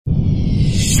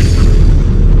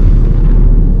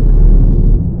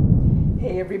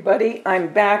everybody,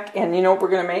 I'm back, and you know what we're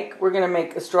going to make? We're going to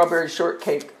make a strawberry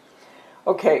shortcake.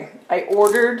 Okay, I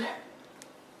ordered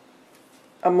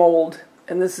a mold,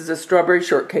 and this is a strawberry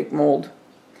shortcake mold,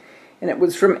 and it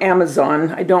was from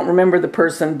Amazon. I don't remember the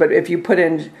person, but if you put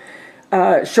in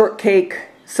shortcake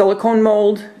silicone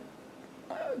mold,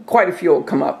 quite a few will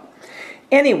come up.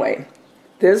 Anyway,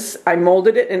 this, I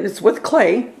molded it, and it's with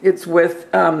clay. It's with,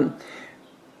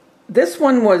 this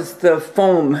one was the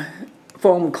foam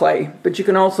clay, but you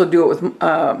can also do it with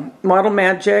Model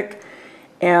Magic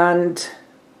and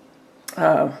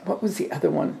what was the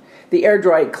other one? The air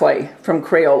dried clay from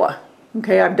Crayola.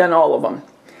 Okay, I've done all of them.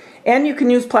 And you can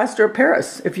use plaster of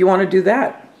Paris if you want to do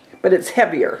that, but it's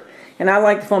heavier. And I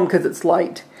like the foam because it's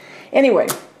light. Anyway,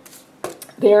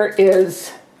 there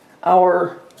is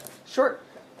our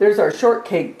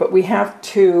shortcake, but we have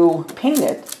to paint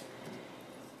it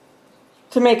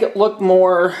to make it look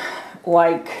more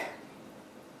like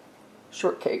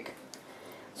shortcake.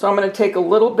 So I'm going to take a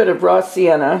little bit of raw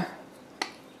sienna,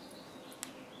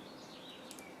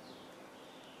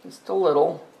 just a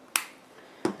little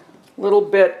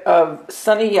bit of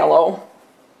sunny yellow,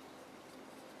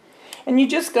 and you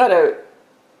just got to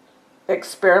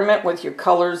experiment with your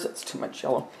colors. It's too much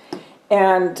yellow.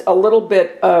 And a little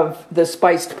bit of the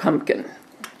spiced pumpkin.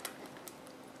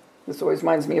 This always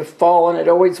reminds me of fall, and it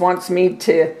always wants me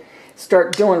to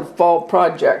start doing fall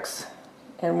projects.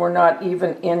 And we're not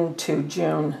even into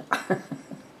June.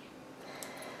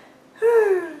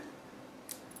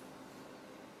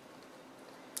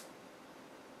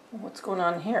 What's going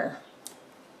on here?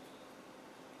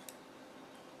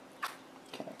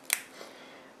 Okay.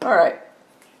 All right.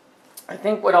 I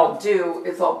think what I'll do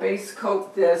is I'll base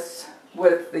coat this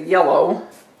with the yellow.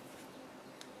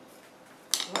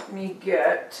 Let me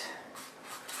get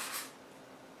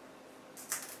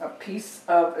a piece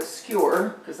of a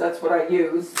skewer, because that's what I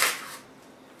use.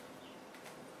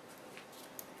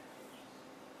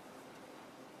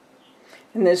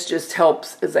 And this just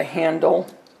helps as a handle.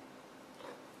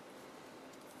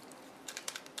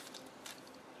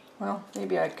 Well,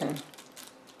 maybe I can.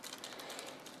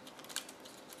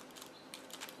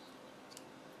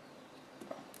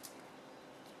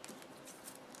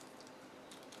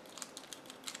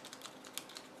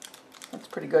 That's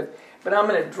pretty good. But I'm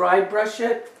going to dry brush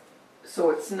it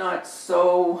so it's not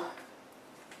so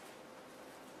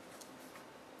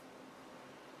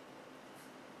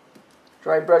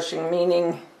dry brushing,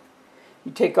 meaning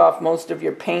you take off most of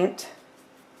your paint.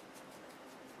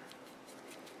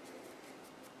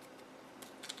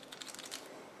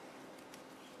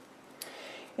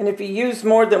 And if you use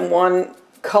more than one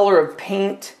color of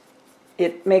paint,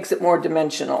 it makes it more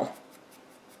dimensional.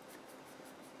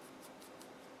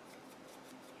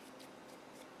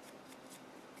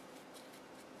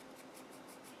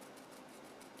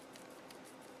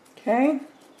 Okay.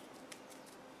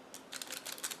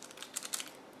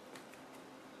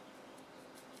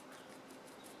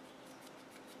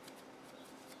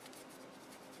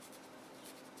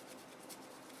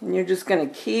 And you're just going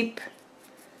to keep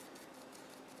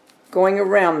going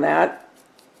around that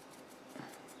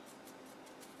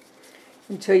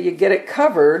until you get it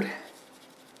covered,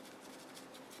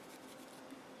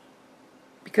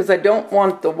 because I don't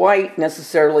want the white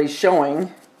necessarily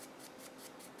showing.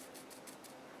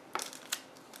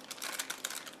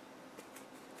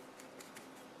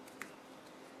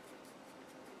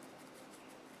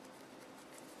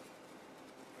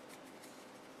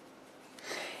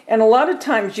 And a lot of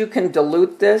times you can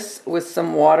dilute this with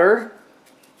some water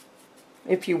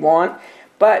if you want,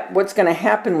 but what's going to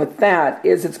happen with that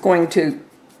is it's going to,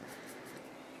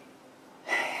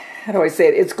 how do I say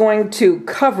it, it's going to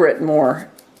cover it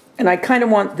more. And I kind of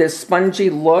want this spongy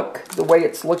look, the way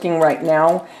it's looking right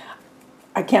now.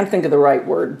 I can't think of the right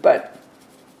word, but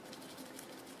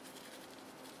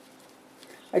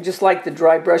I just like the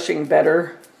dry brushing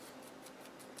better.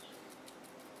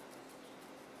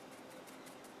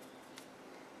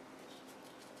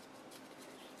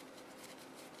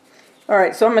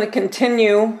 Alright, so I'm going to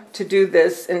continue to do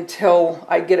this until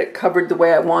I get it covered the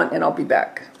way I want, and I'll be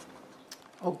back.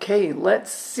 Okay,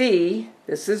 let's see.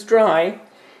 This is dry.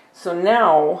 So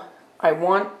now I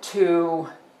want to...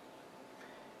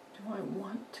 Do I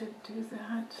want to do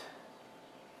that?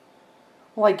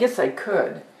 Well, I guess I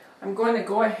could. I'm going to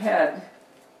go ahead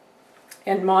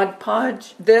and Mod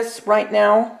Podge this right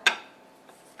now.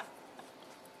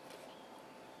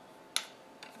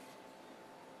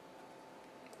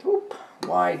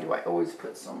 Why do I always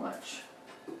put so much?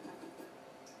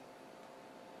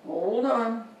 Hold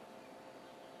on.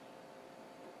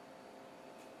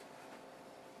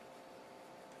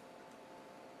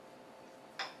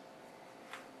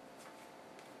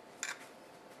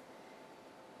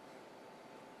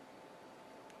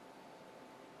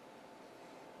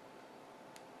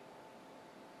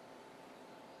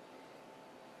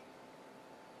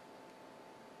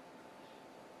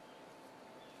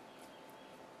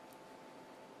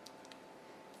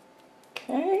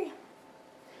 Okay.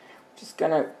 Just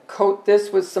going to coat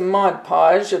this with some Mod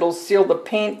Podge. It'll seal the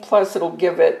paint, plus it'll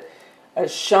give it a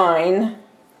shine.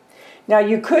 Now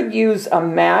you could use a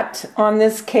matte on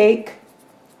this cake,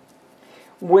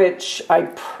 which I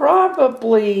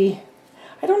probably,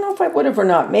 I don't know if I would have or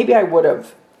not. Maybe I would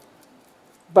have,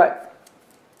 but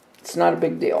it's not a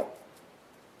big deal.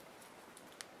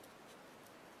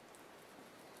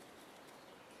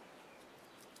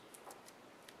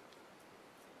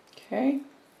 Okay.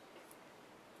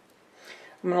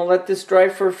 I'm going to let this dry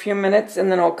for a few minutes,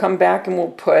 and then I'll come back and we'll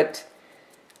put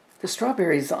the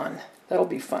strawberries on. That'll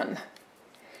be fun.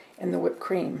 And the whipped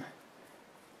cream.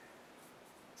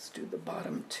 Let's do the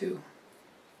bottom too.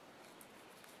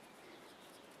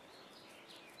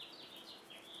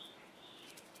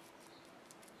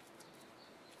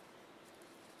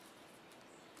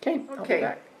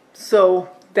 Okay, so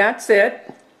that's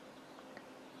it.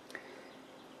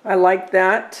 I like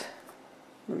that.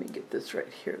 Let me get this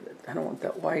right here. I don't want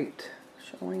that white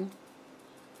showing.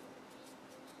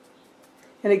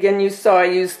 And again, you saw I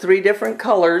used 3 different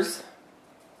colors.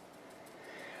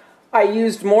 I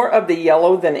used more of the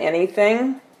yellow than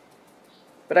anything,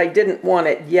 but I didn't want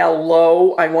it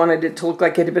yellow. I wanted it to look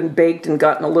like it had been baked and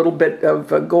gotten a little bit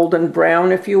of a golden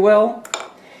brown, if you will.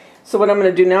 So what I'm going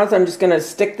to do now is I'm just going to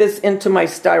stick this into my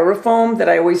styrofoam that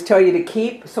I always tell you to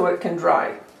keep so it can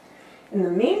dry. In the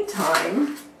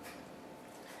meantime,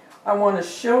 I want to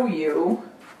show you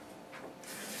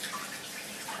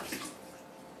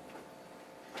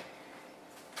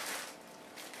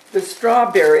the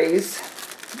strawberries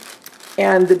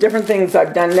and the different things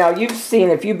I've done. Now you've seen,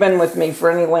 if you've been with me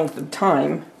for any length of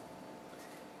time,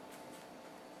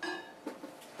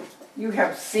 you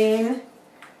have seen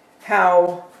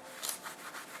how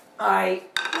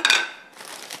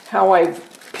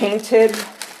I've painted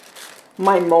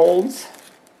my molds,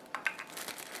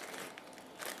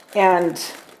 and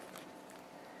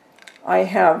I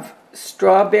have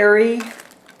strawberry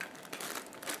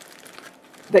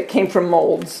that came from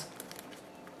molds.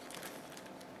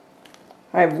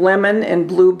 I have lemon and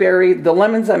blueberry. The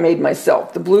lemons I made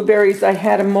myself. The blueberries I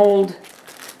had a mold.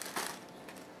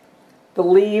 The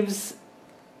leaves,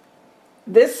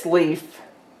 this leaf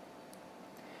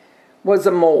was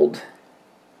a mold.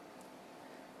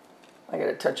 I got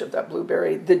to touch up that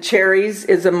blueberry. The cherries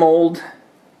is a mold.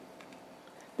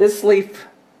 This leaf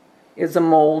is a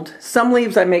mold. Some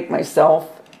leaves I make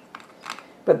myself,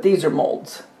 but these are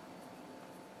molds.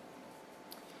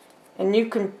 And you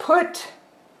can put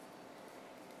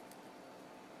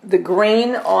the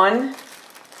grain on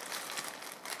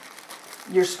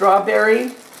your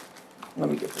strawberry. Let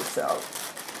me get this out.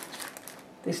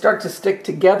 They start to stick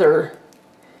together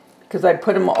because I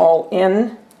put them all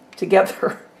in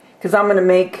together. Because I'm going to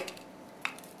make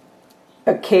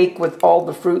a cake with all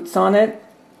the fruits on it.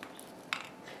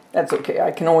 That's okay. I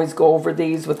can always go over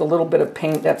these with a little bit of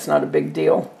paint. That's not a big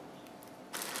deal.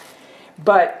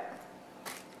 But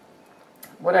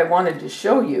what I wanted to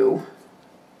show you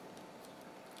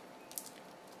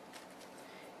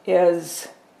is,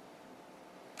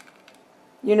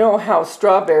 you know how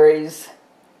strawberries,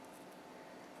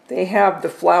 they have the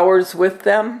flowers with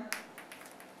them?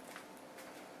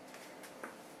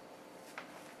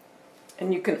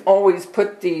 And you can always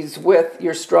put these with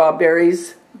your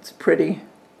strawberries. It's pretty.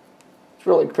 It's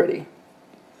really pretty.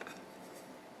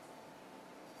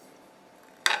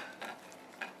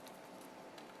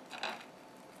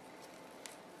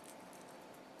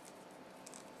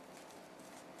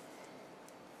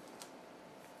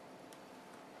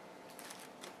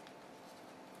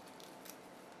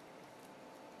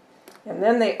 And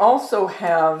then they also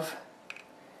have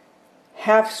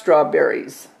half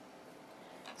strawberries.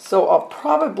 So I'll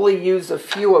probably use a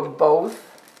few of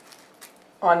both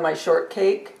on my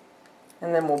shortcake,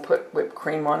 and then we'll put whipped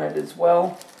cream on it as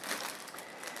well.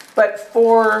 But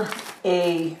for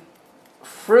a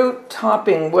fruit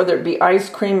topping, whether it be ice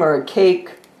cream or a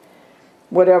cake,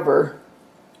 whatever,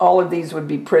 all of these would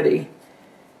be pretty.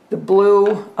 The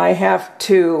blue, I have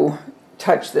to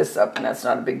touch this up, and that's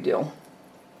not a big deal.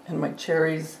 And my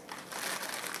cherries.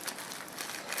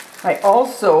 I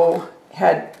also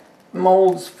had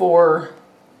molds for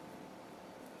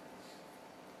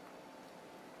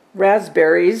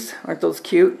raspberries. Aren't those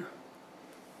cute?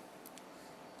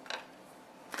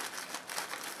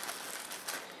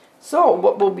 So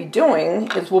what we'll be doing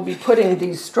is we'll be putting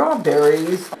these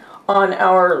strawberries on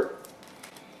our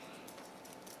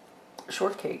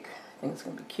shortcake. I think it's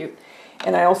going to be cute.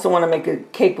 And I also want to make a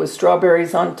cake with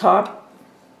strawberries on top.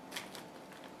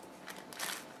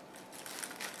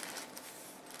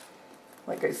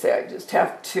 Like I say, I just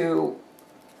have to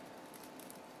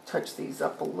touch these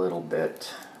up a little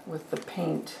bit with the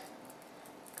paint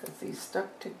because these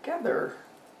stuck together.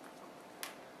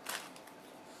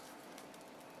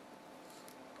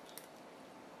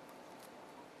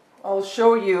 I'll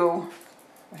show you,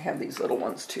 I have these little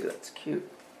ones too, that's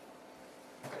cute.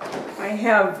 I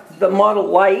have the Model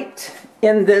Light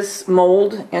in this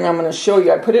mold, and I'm going to show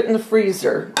you. I put it in the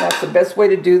freezer. That's the best way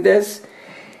to do this.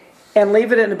 And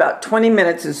leave it in about 20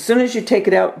 minutes. As soon as you take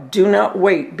it out, do not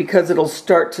wait because it'll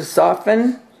start to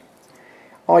soften.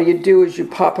 All you do is you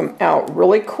pop them out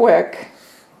really quick.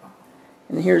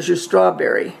 And here's your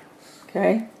strawberry.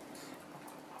 Okay?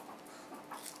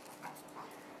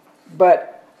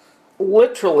 But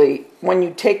literally, when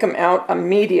you take them out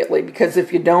immediately, because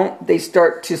if you don't, they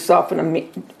start to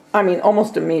soften,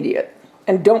 almost immediate.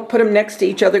 And don't put them next to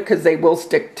each other because they will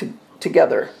stick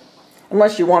together,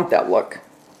 unless you want that look.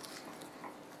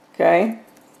 Okay?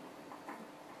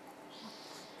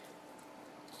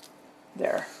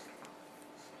 There.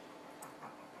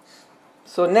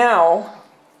 So now,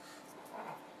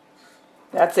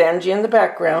 that's Angie in the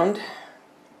background.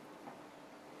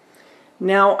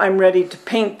 Now I'm ready to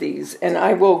paint these, and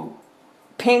I will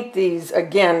paint these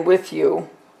again with you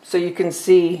so you can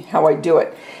see how I do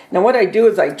it. Now what I do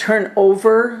is I turn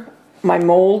over my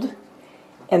mold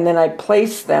and then I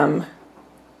place them.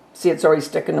 See, it's already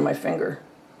sticking to my finger.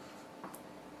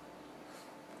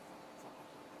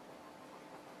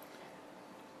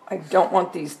 I don't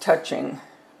want these touching.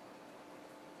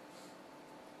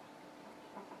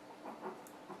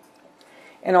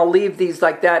 And I'll leave these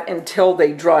like that until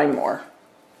they dry more.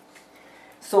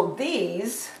 So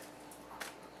these,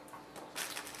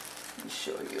 let me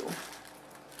show you.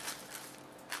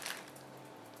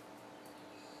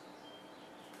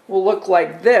 Will look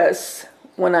like this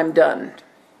when I'm done.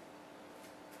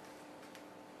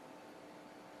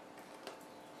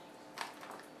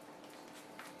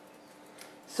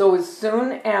 So as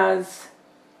soon as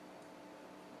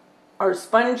our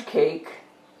sponge cake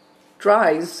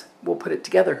dries, we'll put it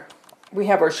together. We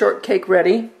have our shortcake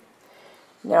ready.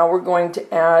 Now we're going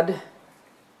to add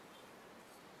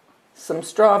some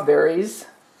strawberries.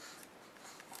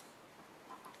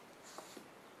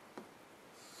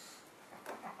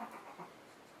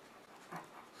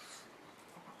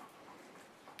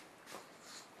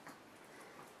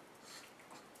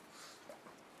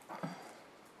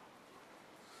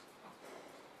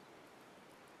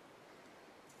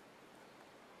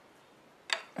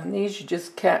 And these you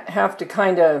just have to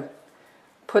kind of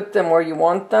put them where you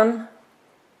want them.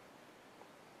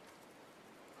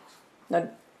 Now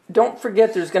don't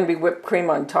forget there's going to be whipped cream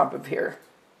on top of here.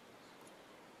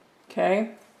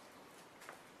 Okay?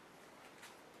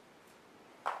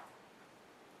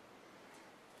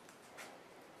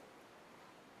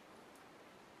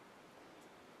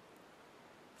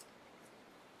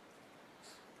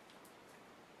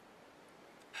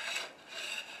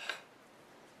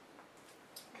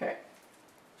 Okay.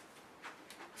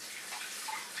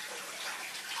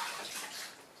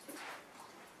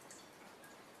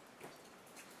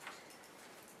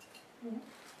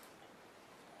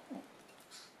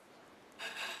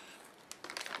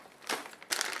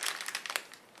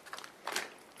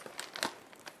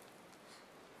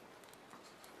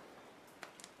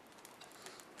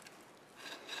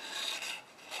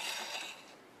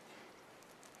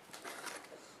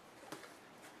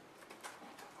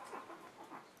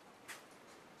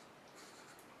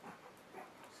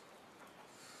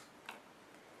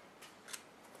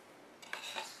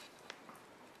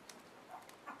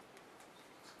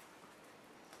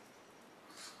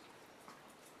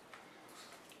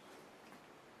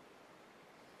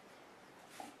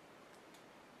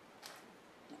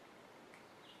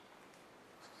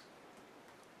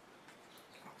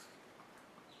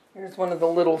 Here's one of the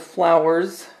little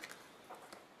flowers.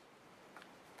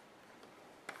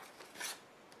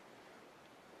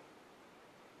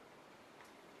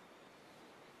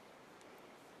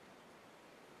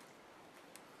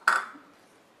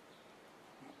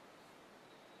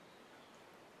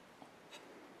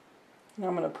 Now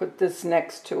I'm going to put this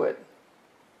next to it.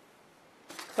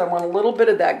 So I want a little bit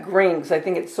of that green because I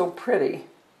think it's so pretty.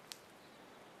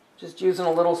 Just using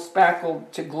a little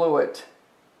spackle to glue it.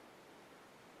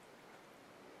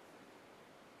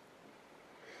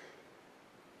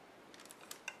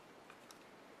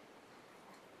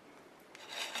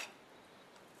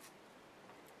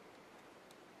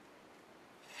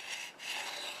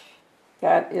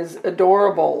 That is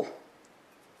adorable.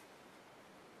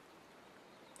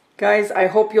 Guys, I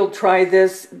hope you'll try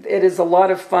this. It is a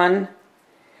lot of fun.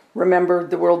 Remember,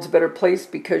 the world's a better place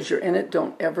because you're in it.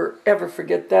 Don't ever, ever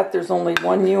forget that. There's only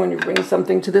one you, and you bring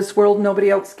something to this world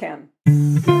nobody else can.